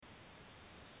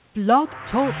Blog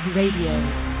Talk Radio.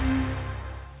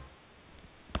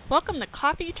 Welcome to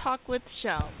Coffee Talk with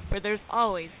Chelle, where there's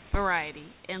always variety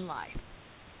in life.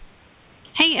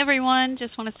 Hey everyone,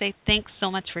 just want to say thanks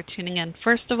so much for tuning in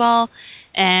first of all,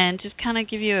 and just kind of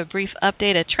give you a brief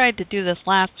update. I tried to do this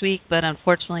last week, but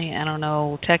unfortunately, I don't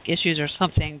know, tech issues or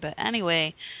something. But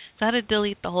anyway, so I had to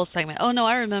delete the whole segment. Oh no,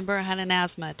 I remember, I had an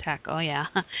asthma attack. Oh yeah.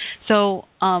 So,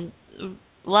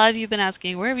 a lot of you have been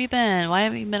asking, where have you been? Why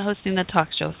haven't you been hosting the talk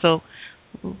show? So,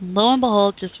 lo and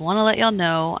behold, just want to let y'all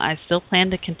know, I still plan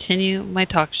to continue my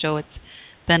talk show. It's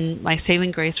been my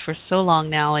saving grace for so long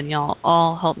now, and y'all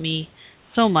all help me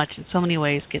so much in so many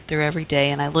ways get through every day,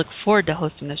 and I look forward to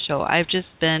hosting the show. I've just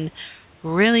been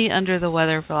really under the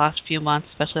weather for the last few months,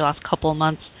 especially the last couple of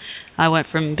months. I went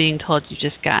from being told you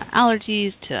just got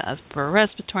allergies to a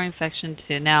respiratory infection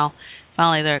to now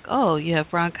finally they're like, oh, you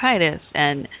have bronchitis,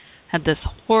 and had this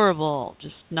horrible,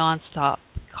 just nonstop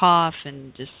cough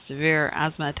and just severe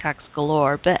asthma attacks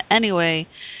galore. But anyway,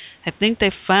 I think they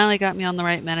finally got me on the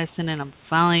right medicine, and I'm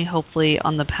finally, hopefully,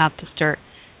 on the path to start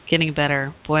getting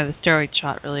better. Boy, the steroid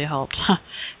shot really helped.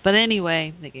 But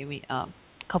anyway, they gave me a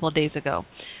couple of days ago.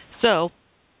 So,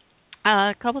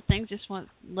 a couple of things. Just want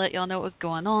to let y'all know what was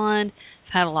going on.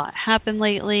 I've had a lot happen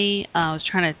lately. I was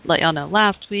trying to let y'all know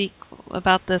last week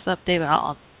about this update, but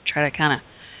I'll try to kind of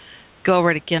go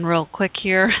over it again real quick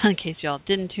here in case y'all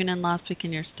didn't tune in last week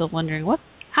and you're still wondering what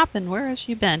happened, where has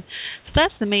she been. So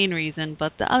that's the main reason.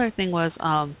 But the other thing was,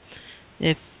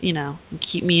 if you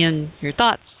keep me in your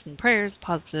thoughts and prayers,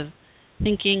 positive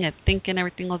thinking, I thinking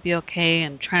everything will be okay,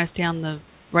 and trying to stay on the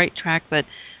right track. But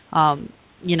boy,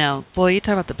 you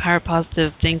talk about the power of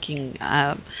positive thinking.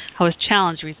 I was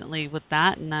challenged recently with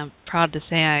that, and I'm proud to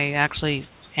say I actually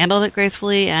handled it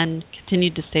gracefully and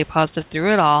continued to stay positive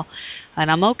through it all. And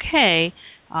I'm okay,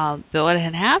 but what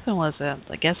had happened was,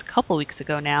 I guess a couple weeks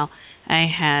ago now, I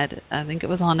think it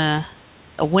was on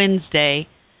a Wednesday,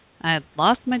 I had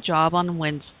lost my job on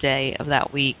Wednesday of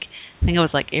that week. I think it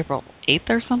was like April 8th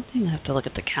or something. I have to look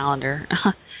at the calendar.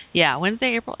 Yeah,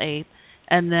 Wednesday, April 8th.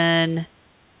 And then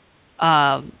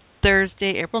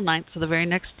Thursday, April 9th, so the very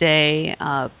next day,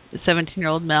 a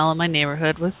 17-year-old male in my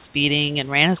neighborhood was speeding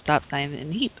and ran a stop sign,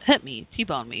 and he hit me,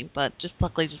 T-boned me, but just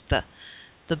luckily just the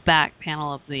back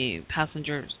panel of the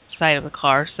passenger side of the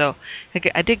car. So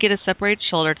I did get a separated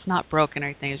shoulder. It's not broken or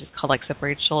anything. It's just called like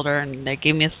separated shoulder, and they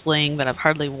gave me a sling, but I've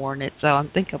hardly worn it, so I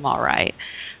think I'm all right.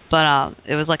 But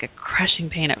it was like a crushing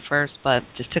pain at first, but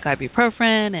just took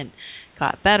ibuprofen and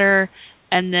got better.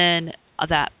 And then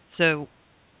so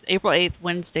April 8th,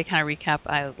 Wednesday, kind of recap,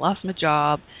 I lost my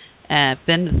job, and I've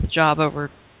been at the job over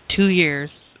 2 years.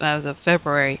 That was of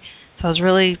February. So I was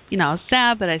really, I was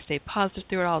sad, but I stayed positive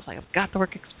through it all. I was like, I've got the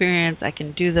work experience. I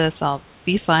can do this. I'll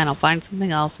be fine. I'll find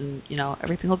something else, and,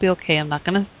 everything will be okay. I'm not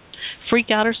going to freak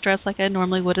out or stress like I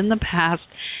normally would in the past.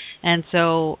 And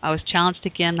so I was challenged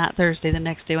again that Thursday, the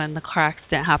next day when the car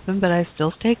accident happened, but I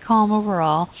still stayed calm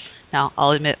overall. Now,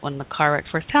 I'll admit, when the car wreck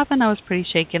first happened, I was pretty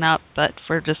shaken up, but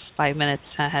for just 5 minutes,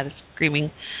 I had a screaming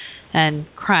and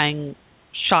crying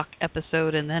shock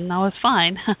episode, and then I was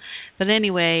fine. But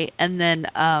anyway, and then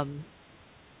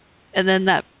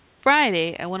that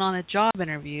Friday, I went on a job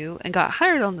interview and got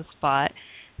hired on the spot,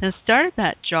 and started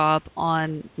that job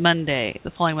on Monday,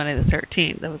 the following Monday, the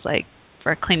 13th. It was like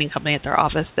for a cleaning company at their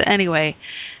office. But anyway,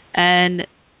 and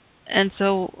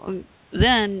so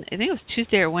then I think it was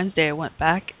Tuesday or Wednesday, I went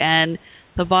back, and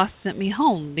the boss sent me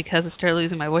home because I started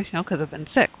losing my voice, because I've been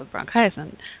sick with bronchitis,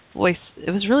 and voice.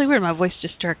 It was really weird. My voice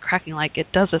just started cracking, like it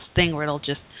does this thing where it'll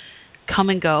just come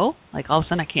and go. Like all of a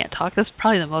sudden I can't talk. That's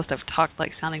probably the most I've talked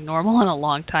like sounding normal in a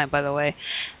long time, by the way.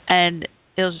 And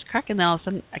it was just cracking, then all of a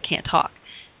sudden I can't talk.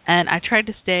 And I tried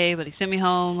to stay, but he sent me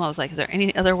home. I was like, is there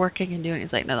any other work I can do? And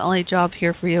he's like, no, the only job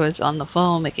here for you is on the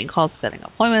phone, making calls, setting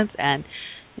appointments, and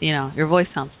your voice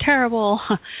sounds terrible.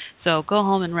 So go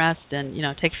home and rest, and,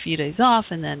 take a few days off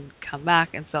and then come back.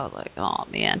 And so I was like,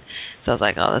 oh man. So I was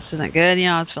like, oh, this isn't good.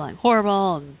 I was feeling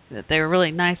horrible, and they were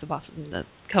really nice. The bosses in the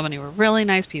company were really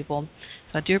nice people.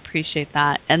 So I do appreciate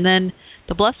that. And then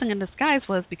the blessing in disguise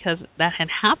was, because that had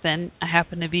happened, I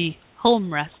happened to be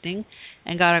home resting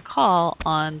and got a call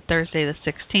on Thursday the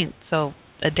 16th. So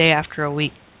a day after a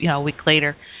week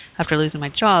later, after losing my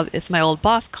job, it's my old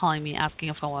boss calling me asking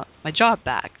if I want my job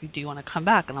back. Do you want to come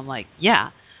back? And I'm like, yeah.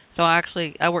 So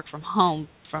I work from home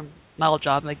from my old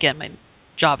job again.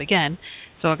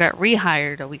 So I got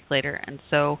rehired a week later, and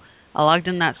so I logged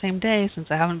in that same day. Since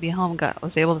I happened to be home,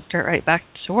 was able to start right back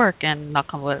to work, and knock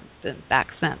on wood, I've been back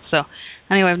since. So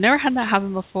anyway, I've never had that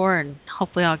happen before, and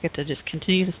hopefully I'll get to just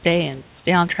continue to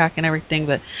stay on track and everything.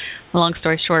 But long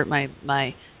story short, my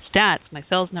stats, my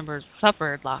sales numbers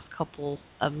suffered last couple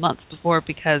of months before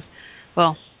because,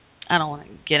 well, I don't want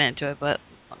to get into it, but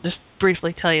I'll just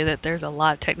briefly tell you that there's a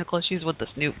lot of technical issues with this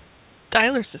new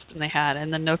dialer system they had,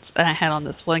 and the notes that I had on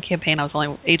this one campaign, I was the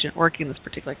only agent working this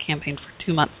particular campaign for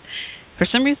 2 months. For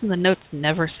some reason, the notes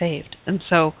never saved, and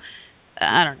so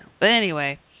I don't know. But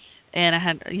anyway, and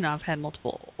I've had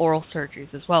multiple oral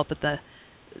surgeries as well, but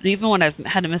even when I've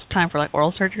had to miss time for like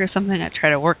oral surgery or something, I try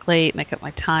to work late, make up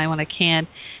my time when I can,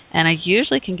 and I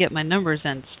usually can get my numbers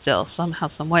in still somehow,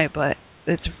 some way, but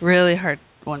it's really hard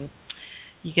when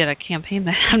you get a campaign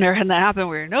that I've never had that happen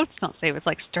where your notes don't save. It's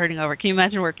like starting over. Can you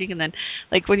imagine working and then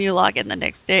like when you log in the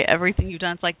next day, everything you've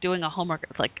done, it's like doing a homework.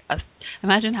 It's like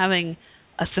imagine having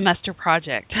a semester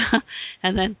project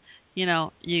and then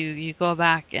you go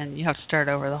back and you have to start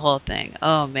over the whole thing.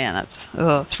 Oh man,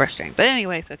 it's frustrating. But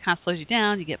anyway, so it kind of slows you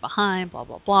down. You get behind, blah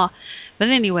blah blah. But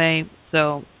anyway,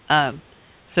 so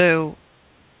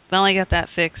finally got that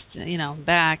fixed,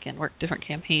 back and worked different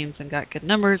campaigns and got good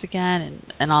numbers again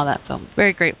and all that. So I'm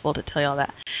very grateful to tell you all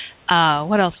that.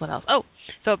 What else? Oh,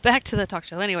 so back to the talk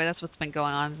show. Anyway, that's what's been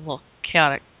going on. It's a little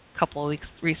chaotic couple of weeks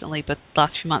recently, but the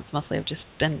last few months mostly I've just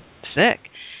been sick.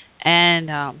 And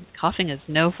coughing is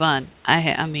no fun.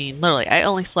 I mean, literally, I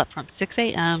only slept from 6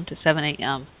 a.m. to 7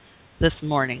 a.m. this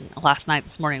morning,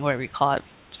 whatever you call it,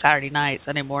 Saturday night,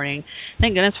 Sunday morning.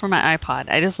 Thank goodness for my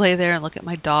iPod. I just lay there and look at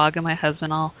my dog and my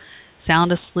husband all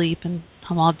sound asleep, and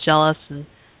I'm all jealous and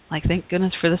like, thank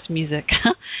goodness for this music.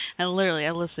 And literally,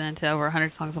 I listened to over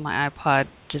 100 songs on my iPod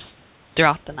just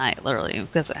throughout the night, literally,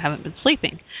 because I haven't been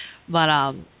sleeping. But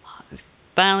I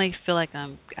finally feel like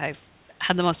I've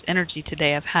had the most energy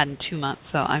today I've had in 2 months,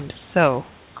 so I'm so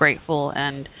grateful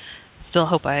and still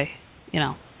hope I,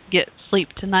 get sleep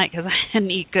tonight because I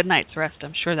need good night's rest.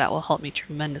 I'm sure that will help me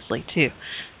tremendously too.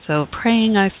 So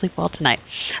praying I sleep well tonight.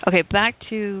 Okay, back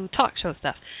to talk show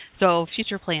stuff. So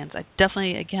future plans. I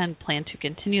definitely, again, plan to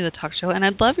continue the talk show, and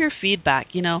I'd love your feedback.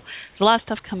 There's a lot of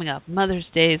stuff coming up. Mother's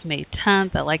Day is May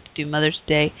 10th. I like to do Mother's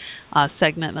Day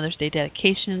segment, Mother's Day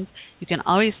dedications. You can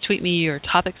always tweet me your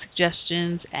topic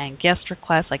suggestions and guest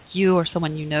requests, like you or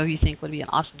someone you think would be an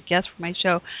awesome guest for my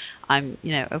show. I'm,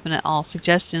 open to all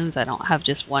suggestions. I don't have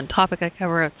just one topic I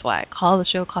cover. That's why I call the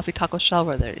show Coffee Talk with Chelle,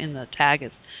 where they're in the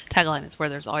tagline is where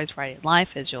there's always variety in life.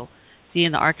 As you'll see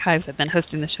in the archives, I've been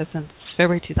hosting the show since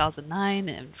February 2009,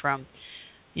 and from,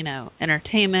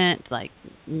 entertainment, like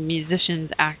musicians,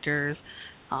 actors,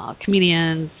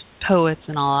 comedians, poets,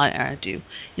 and all. I do,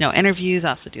 interviews.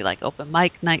 I also do like open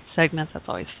mic night segments. That's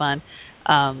always fun.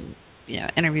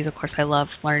 Interviews, of course, I love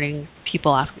learning,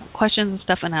 people asking questions and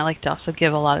stuff, and I like to also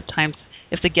give a lot of times,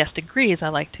 if the guest agrees, I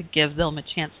like to give them a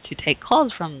chance to take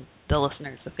calls from the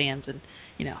listeners, the fans, and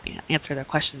answer their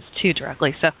questions too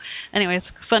directly. So anyway, it's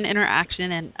fun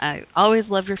interaction, and I always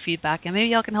love your feedback, and maybe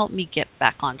y'all can help me get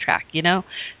back on track,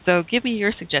 So give me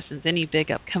your suggestions, any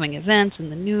big upcoming events in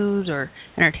the news or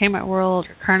entertainment world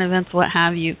or current events, what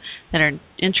have you, that are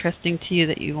interesting to you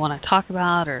that you want to talk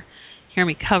about or hear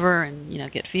me cover and,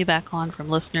 get feedback on from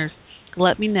listeners.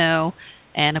 Let me know.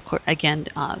 And of course, again,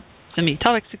 send me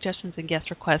topic suggestions and guest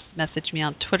requests. Message me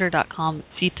on twitter.com.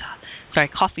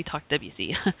 Coffee Talk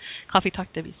WC. Coffee Talk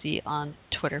WC on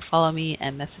Twitter. Follow me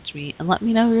and message me and let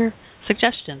me know your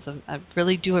suggestions. I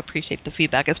really do appreciate the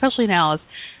feedback, especially now as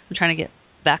I'm trying to get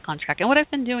back on track. And what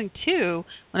I've been doing too,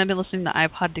 when I've been listening to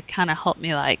iPod, to kind of help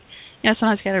me,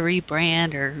 sometimes you got to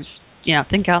rebrand or,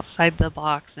 think outside the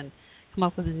box and come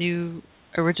up with new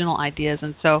original ideas.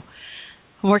 And so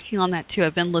I'm working on that too.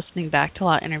 I've been listening back to a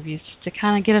lot of interviews just to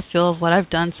kind of get a feel of what I've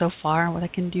done so far and what I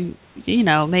can do,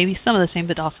 maybe some of the same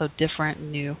but also different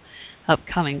and new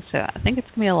upcoming. So I think it's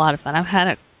going to be a lot of fun. I've had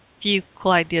a few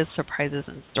cool ideas, surprises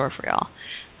in store for y'all,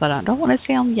 but I don't want to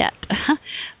say them yet.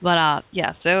 But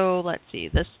so let's see.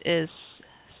 This is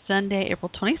Sunday,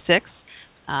 April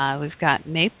 26th. We've got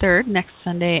May 3rd, next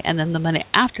Sunday, and then the Monday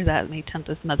after that, May 10th,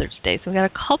 is Mother's Day. So we've got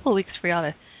a couple of weeks for y'all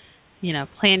to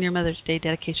plan your Mother's Day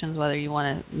dedications, whether you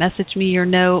want to message me your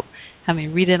note, have me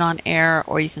read it on air,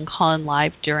 or you can call in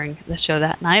live during the show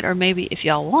that night, or maybe if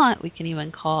y'all want, we can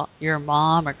even call your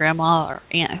mom or grandma or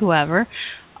aunt, whoever,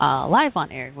 live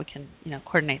on air. We can,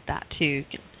 coordinate that too. You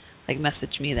can,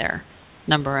 message me their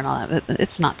number and all that.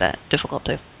 It's not that difficult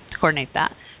to coordinate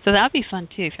that. So that would be fun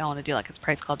too if y'all want to do a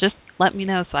surprise call. Just let me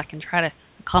know so I can try to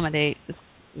accommodate as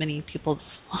many people's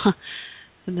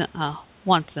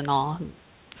wants and all.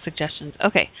 Suggestions.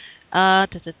 Okay. I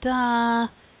think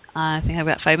I've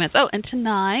got 5 minutes. Oh, and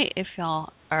tonight, if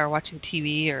y'all are watching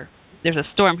TV or there's a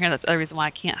storm here, that's the other reason why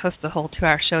I can't host the whole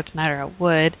 2-hour show tonight, or I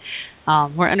would.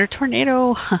 We're under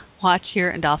tornado watch here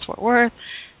in Dallas-Fort Worth,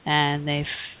 and they've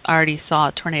already saw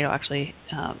a tornado actually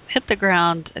hit the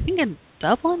ground, I think in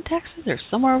Dublin, Texas, or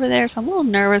somewhere over there. So I'm a little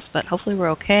nervous, but hopefully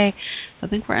we're okay. I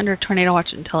think we're under tornado watch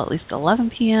until at least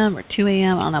 11 p.m. or 2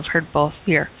 a.m. I don't know, I've heard both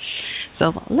here. So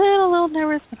I'm a little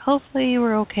nervous, but hopefully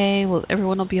we're okay. Well,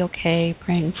 everyone will be okay.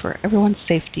 Praying for everyone's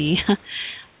safety.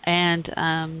 And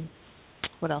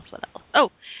what else? Oh,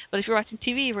 but if you're watching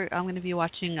TV, I'm going to be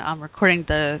watching, recording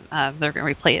they're going to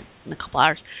replay it in a couple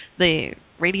hours, the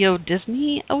Radio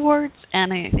Disney Awards,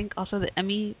 and I think also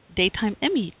the Daytime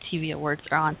Emmy TV Awards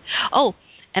are on. Oh,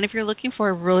 and if you're looking for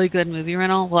a really good movie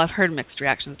rental, well, I've heard mixed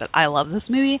reactions, but I love this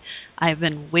movie. I've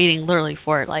been waiting literally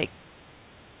for it, like,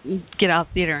 get out of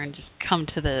the theater and just come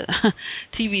to the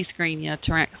TV screen,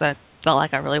 to rent, because I felt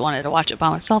like I really wanted to watch it by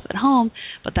myself at home.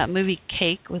 But that movie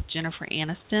Cake with Jennifer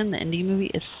Aniston, the indie movie,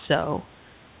 is so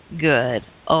good.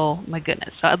 Oh my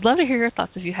goodness. So I'd love to hear your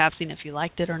thoughts if you have seen it, if you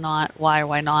liked it or not, why or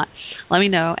why not. Let me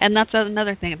know. And that's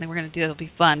another thing I think we're going to do. It'll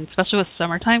be fun, especially with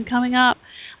summertime coming up.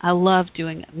 I love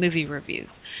doing movie reviews.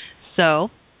 So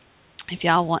if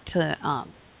y'all want to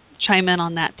chime in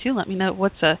on that too, let me know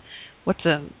what's the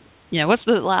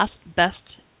last best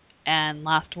and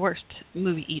last worst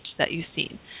movie each that you've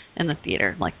seen in the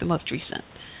theater, like the most recent.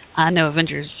 I know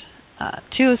Avengers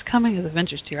 2 is coming. Is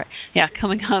Avengers 2, right? Yeah,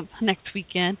 coming up next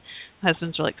weekend. My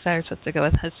husband's really excited to go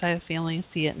with his side of the family and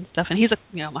see it and stuff. And he's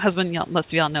my husband, most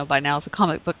of y'all know by now, is a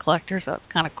comic book collector, so it's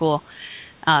kind of cool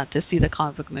to see the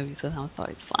comic book movies with him. It's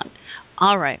always fun.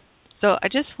 All right. So I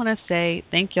just want to say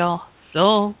thank y'all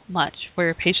so much for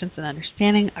your patience and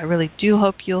understanding. I really do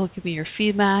hope you'll give me your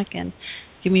feedback and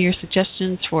give me your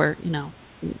suggestions for,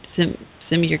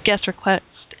 send me your guest requests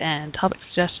and topic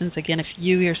suggestions. Again, if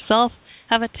you yourself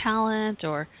have a talent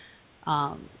or,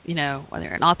 whether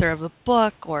you're an author of a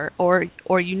book or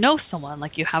someone,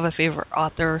 like you have a favorite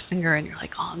author or singer and you're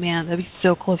like, oh man, that'd be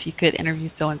so cool if you could interview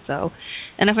so-and-so.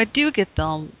 And if I do get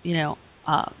them,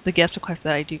 the guest requests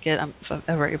that I do get, if I'm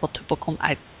ever able to book them,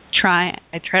 I try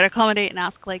to accommodate and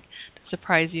ask, like, to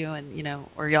surprise you and,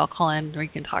 or y'all call in or you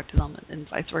can talk to them and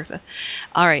vice versa.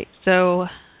 All right, so I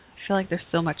feel like there's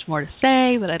so much more to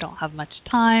say, but I don't have much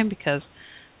time because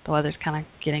the weather's kind of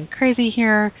getting crazy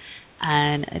here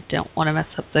and I don't want to mess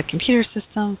up the computer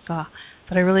system, but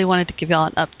I really wanted to give y'all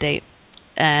an update.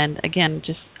 And again,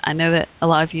 I know that a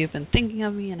lot of you have been thinking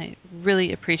of me and I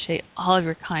really appreciate all of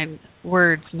your kind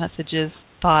words, messages,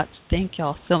 thoughts. Thank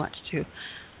y'all so much to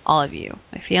all of you,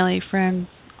 my family, friends,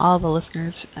 all the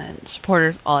listeners and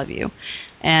supporters, all of you.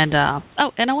 And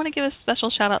and I want to give a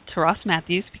special shout out to Ross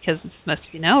Matthews because most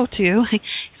of you know too, he's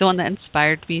the one that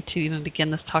inspired me to even begin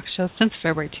this talk show since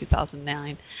February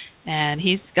 2009. And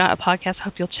he's got a podcast. I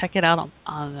hope you'll check it out on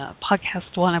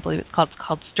Podcast One. I believe it's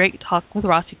called Straight Talk with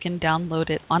Ross. You can download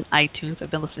it on iTunes.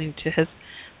 I've been listening to his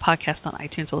podcast on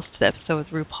iTunes. I listened to the episode with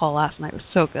RuPaul last night. It was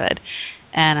so good.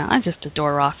 And I just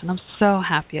adore Ross, and I'm so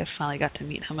happy I finally got to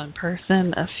meet him in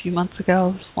person a few months ago.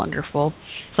 It was wonderful.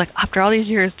 It's like after all these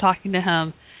years talking to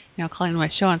him, calling my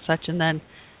show and such, and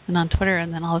on Twitter,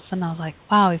 and then all of a sudden I was like,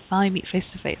 wow, we finally meet face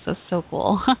to face. That's so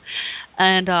cool.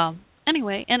 And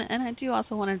anyway, and I do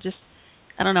also want to just,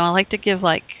 I don't know, I like to give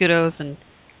like kudos and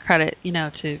credit,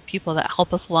 to people that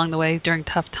help us along the way during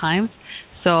tough times.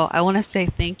 So I want to say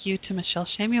thank you to Michelle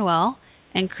Samuel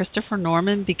and Christopher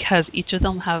Norman because each of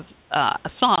them have a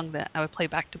song that I would play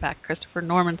back to back. Christopher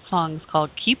Norman's song is called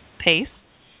Keep Pace,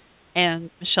 and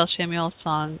Michelle Samuel's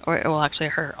song, actually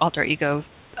her alter ego,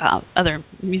 other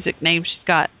music name she's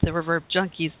got, the Reverb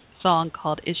Junkies song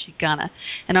called Is She Gonna?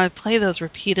 And I would play those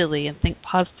repeatedly and think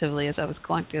positively as I was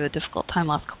going through the difficult time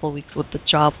last couple of weeks with the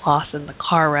job loss and the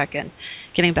car wreck and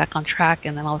getting back on track.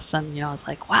 And then all of a sudden, I was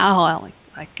like, wow,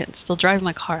 I can still drive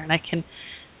my car and I can,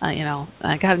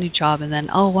 I got a new job, and then,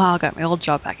 oh wow, I got my old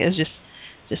job back. It was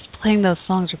just playing those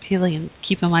songs repeatedly and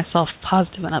keeping myself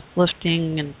positive and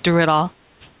uplifting and through it all.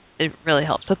 It really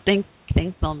helped. So thank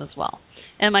them as well.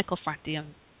 And Michael Franti and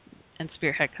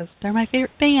Spearhead, because they're my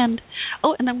favorite band.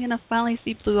 Oh, and I'm going to finally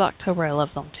see Blue October. I love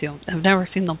them too. I've never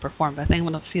seen them perform, but I think I'm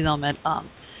going to see them at,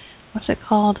 what's it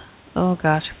called? Oh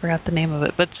gosh, I forgot the name of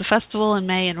it. But it's a festival in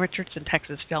May in Richardson,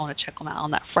 Texas, if y'all want to check them out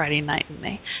on that Friday night in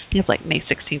May. I think it's like May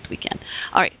 16th weekend.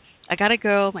 All right, I got to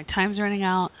go. My time's running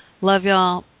out. Love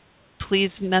y'all.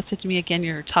 Please message me again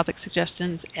your topic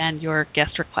suggestions and your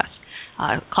guest requests.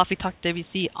 Coffee Talk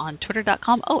WC on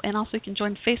Twitter.com. Oh, and also you can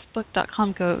join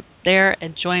Facebook.com. Go there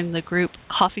and join the group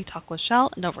Coffee Talk with Chelle.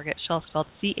 And don't forget, Chelle spelled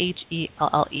Chelle.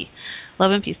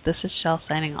 Love and peace. This is Chelle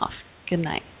signing off. Good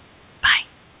night.